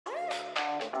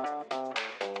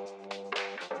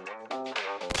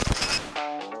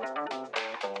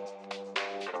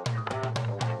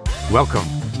Welcome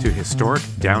to historic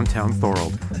Downtown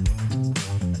Thorold.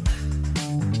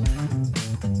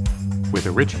 With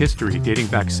a rich history dating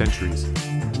back centuries,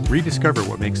 rediscover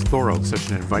what makes Thorold such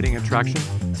an inviting attraction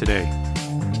today.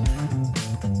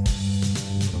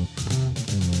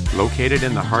 Located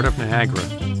in the heart of Niagara,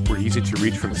 we're easy to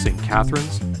reach from St.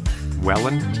 Catharines,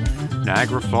 Welland,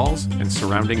 Niagara Falls, and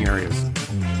surrounding areas.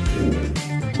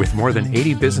 With more than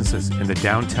 80 businesses in the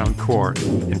downtown core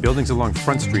and buildings along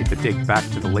Front Street that date back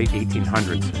to the late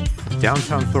 1800s,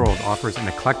 Downtown Thorold offers an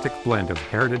eclectic blend of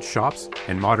heritage shops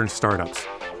and modern startups,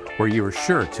 where you are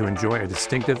sure to enjoy a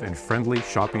distinctive and friendly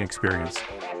shopping experience.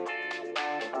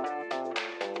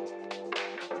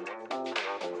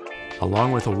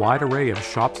 Along with a wide array of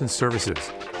shops and services,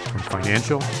 from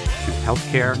financial to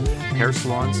healthcare, hair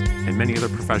salons, and many other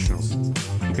professionals.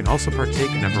 You can also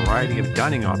partake in a variety of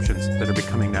dining options that are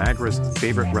becoming Niagara's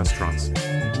favorite restaurants.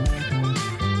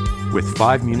 With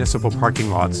 5 municipal parking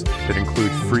lots that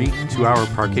include free 2-hour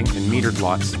parking and metered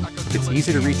lots, it's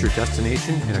easy to reach your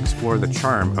destination and explore the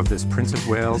charm of this Prince of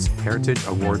Wales Heritage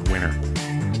Award winner.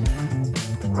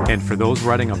 And for those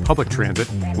riding on public transit,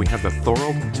 we have the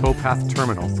Thorold Towpath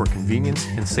Terminal for convenience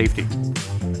and safety.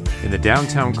 In the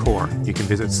downtown core, you can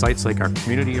visit sites like our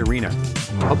community arena,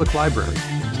 public library,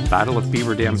 Battle of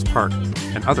Beaver Dams Park,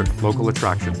 and other local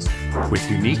attractions,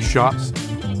 with unique shops,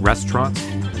 restaurants,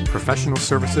 professional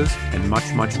services, and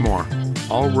much, much more.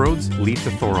 All roads lead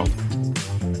to Thorold.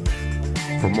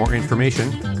 For more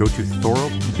information, go to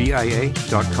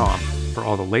thoroldbia.com for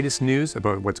all the latest news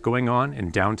about what's going on in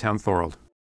downtown Thorold.